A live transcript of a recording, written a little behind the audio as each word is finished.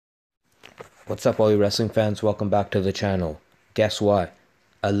What's up, all you wrestling fans? Welcome back to the channel. Guess what?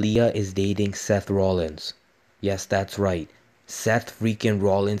 Aalyah is dating Seth Rollins. Yes, that's right. Seth freaking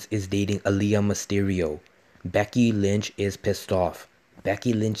Rollins is dating Aalyah Mysterio. Becky Lynch is pissed off.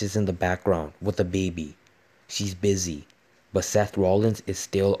 Becky Lynch is in the background with a baby. She's busy. But Seth Rollins is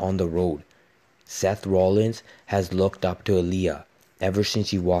still on the road. Seth Rollins has looked up to Aalyah ever since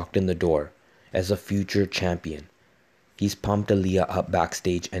she walked in the door as a future champion. He's pumped Aalyah up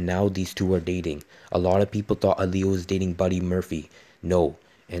backstage, and now these two are dating. A lot of people thought Aalyah was dating Buddy Murphy. No.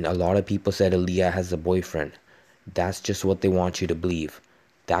 And a lot of people said Aalyah has a boyfriend. That's just what they want you to believe.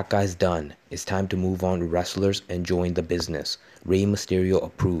 That guy's done. It's time to move on to wrestlers and join the business. Rey Mysterio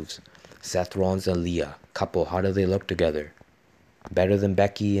approves. Seth Rollins and Aalyah. Couple, how do they look together? Better than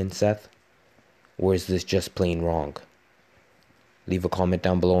Becky and Seth? Or is this just plain wrong? Leave a comment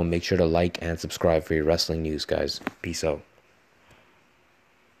down below and make sure to like and subscribe for your wrestling news, guys. Peace out.